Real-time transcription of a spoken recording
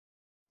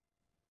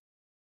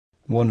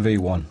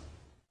1v1.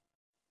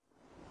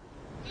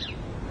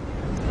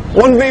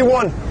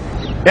 1v1.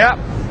 Yeah.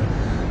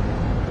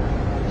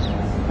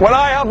 When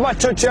I have my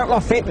touch at my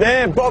feet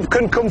there, Bob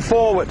can come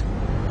forward.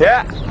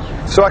 Yeah.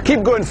 So I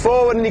keep going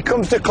forward and he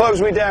comes to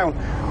close me down.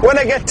 When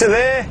I get to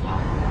there,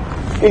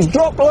 he's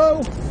dropped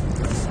low,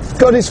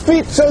 got his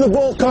feet so the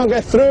ball can't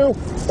get through,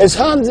 his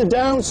hands are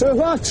down, so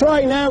if I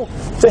try now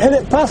to hit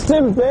it past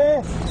him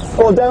there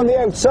or down the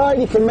outside,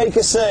 he can make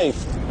a save.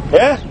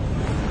 Yeah?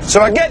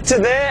 So I get to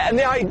there and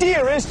the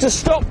idea is to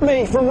stop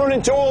me from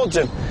running towards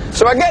him.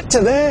 So I get to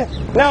there,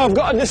 now I've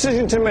got a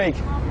decision to make.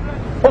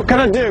 What can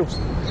I do?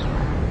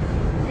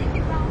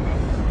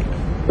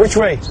 Which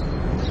way?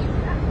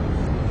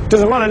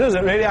 Doesn't matter, does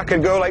it really? I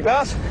could go like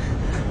that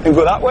and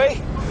go that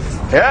way,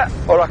 yeah,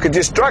 or I could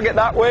just drag it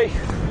that way.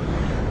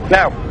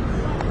 Now,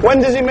 when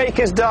does he make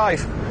his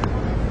dive?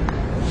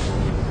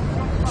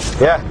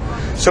 Yeah,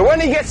 so when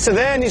he gets to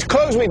there and he's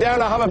closed me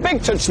down, I have a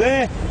big touch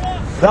there,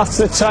 that's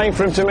the time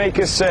for him to make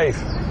his save.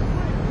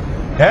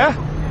 Yeah?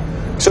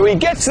 So he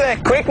gets there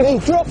quickly,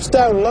 drops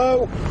down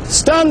low,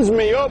 stands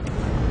me up,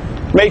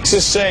 makes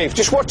his save.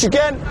 Just watch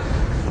again.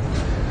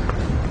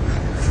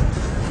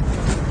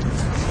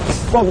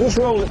 Bob, just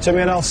roll it to me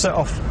and I'll set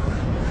off.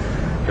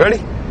 Ready?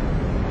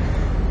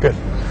 Good.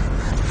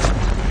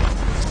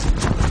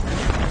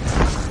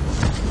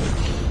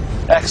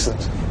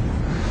 Excellent.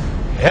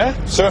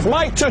 Yeah? So if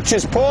my touch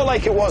is poor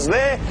like it was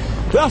there,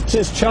 that's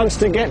his chance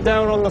to get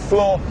down on the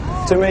floor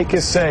to make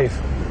his save.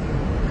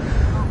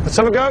 Let's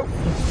have a go.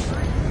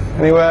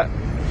 Anywhere.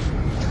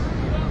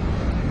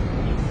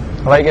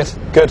 I like it.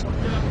 Good.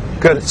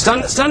 Good.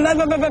 Stand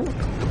there.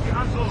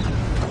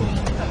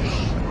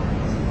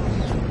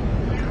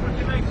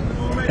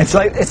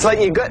 It's like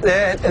you get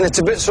there and it's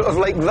a bit sort of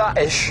like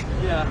that-ish,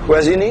 yeah.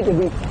 Whereas you need to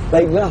be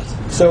like that.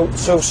 So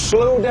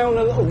slow down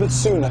a little bit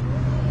sooner.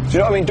 Do you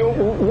know what I mean?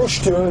 Don't rush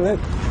to him and then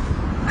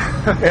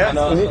yeah,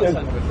 you need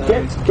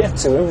to get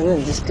to him and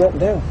then just drop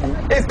down.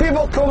 If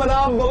people come and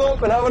amble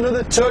up and have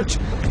another touch,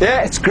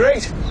 yeah, it's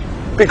great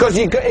because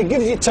it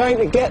gives you time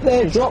to get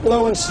there, drop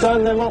low and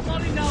stand them up.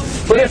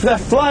 But if they're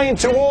flying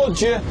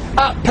towards you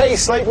at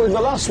pace like with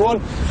the last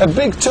one, a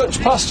big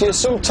touch past you,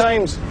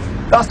 sometimes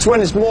that's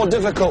when it's more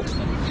difficult.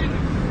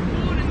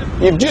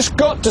 You've just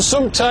got to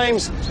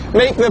sometimes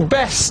make the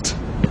best.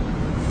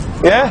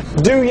 Yeah?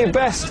 Do your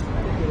best.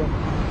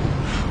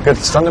 Good.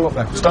 Stand him up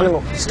now. Stand him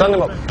up. Stand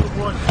him up.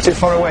 Too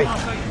far away.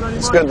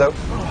 It's good though.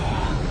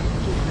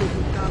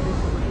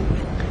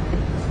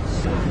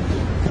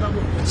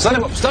 Stand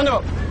him up. Stand him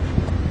up.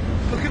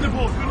 Look at the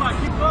ball. Good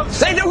luck. Keep close.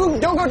 Stay.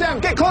 Don't go down.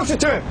 Get closer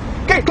to him.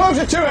 Get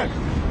closer to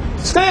him.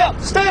 Stay up.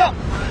 Stay up.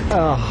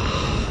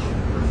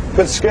 Oh.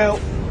 Good skill.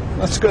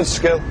 That's good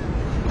skill.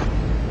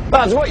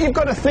 Lads, what you've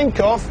got to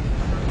think of,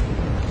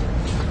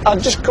 I'll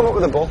just come up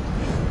with the ball.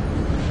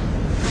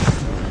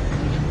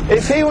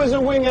 If he was a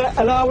winger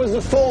and I was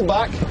a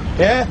fullback,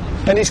 yeah,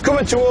 and he's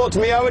coming towards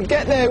me, I would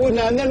get there,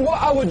 wouldn't I? And then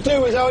what I would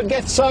do is I would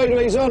get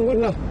sideways on,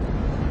 wouldn't I?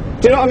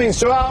 Do you know what I mean?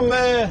 So I'm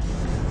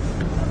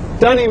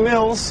Danny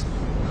Mills.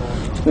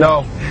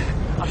 No.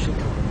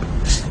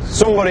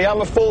 Somebody,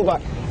 I'm a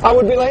fullback. I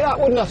would be like that,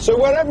 wouldn't I? So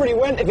wherever he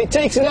went, if he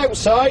takes it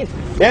outside,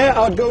 yeah,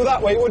 I would go that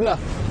way, wouldn't I?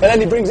 And then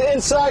he brings it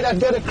inside, I'd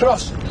get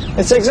across.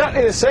 It's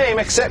exactly the same,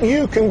 except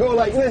you can go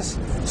like this.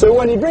 So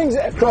when he brings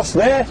it across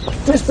there,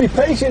 just be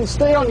patient,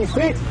 stay on your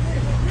feet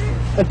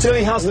until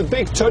he has the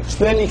big touch,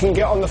 then you can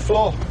get on the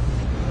floor.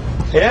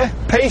 Yeah?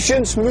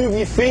 Patience, move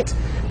your feet,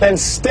 then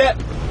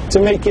step to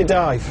make your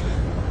dive.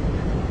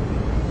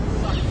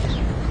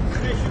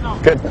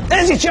 Good.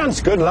 There's your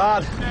chance, good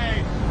lad.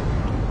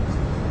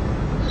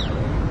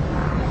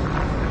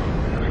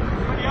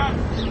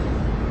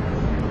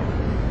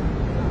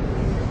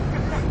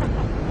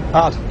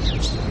 Hard.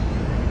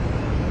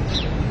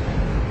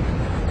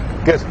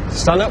 Good.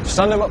 Stand up,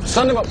 stand him up,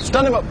 stand him up,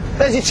 stand him up.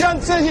 There's your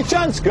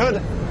chance,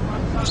 good.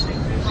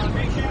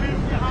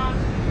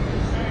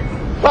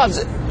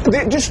 Lads,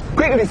 just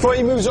quickly before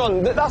he moves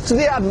on, that's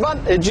the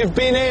advantage of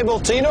being able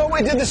to, you know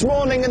what we did this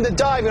morning in the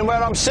diving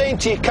where I'm saying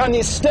to you, can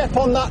you step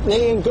on that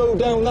knee and go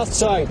down that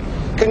side?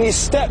 Can you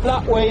step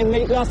that way and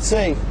make that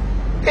save?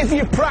 If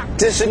you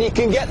practice and you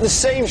can get the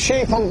same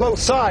shape on both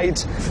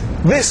sides,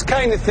 this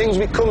kind of thing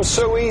becomes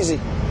so easy.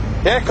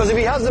 Yeah, because if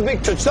he has the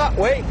big touch that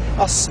way,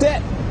 I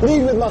step,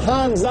 lead with my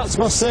hands, that's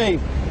my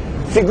save.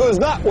 If he goes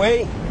that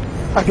way,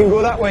 I can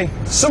go that way.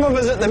 Some of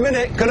us at the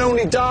minute can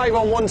only dive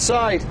on one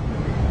side. Do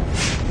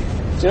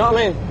you know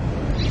what I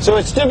mean? So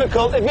it's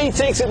difficult, if he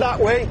takes it that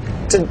way,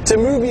 to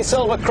move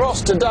yourself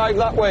across to dive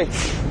that way.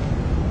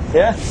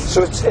 Yeah?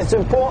 So it's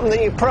important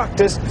that you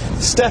practice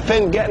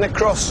stepping, getting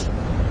across.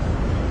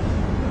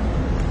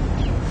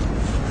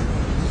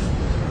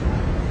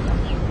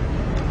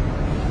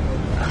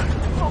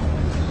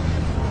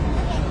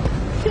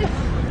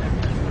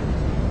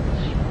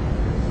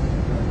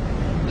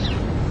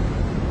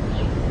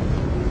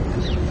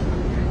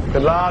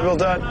 Good lad, well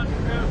done.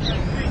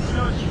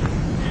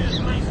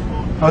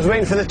 I was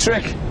waiting for the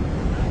trick.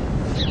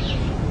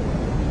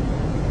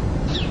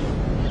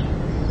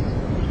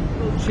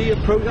 See,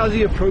 as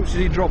he approaches,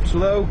 he drops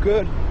low.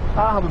 Good.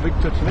 I have a big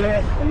touch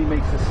there, and he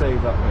makes a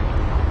save that way.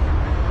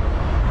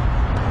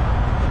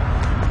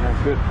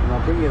 Yeah, good. And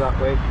I'll bring you that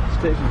way.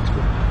 Station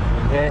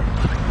in here.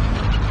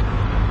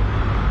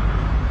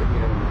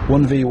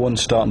 1v1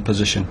 starting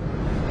position.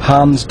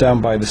 Hands down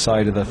by the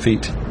side of their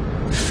feet.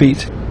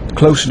 Feet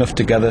close enough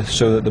together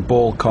so that the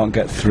ball can't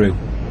get through.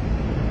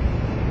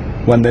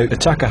 When the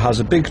attacker has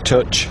a big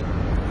touch,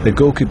 the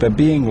goalkeeper,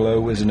 being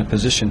low, is in a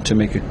position to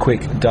make a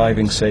quick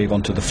diving save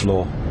onto the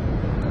floor.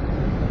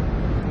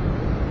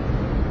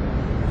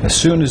 As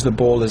soon as the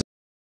ball is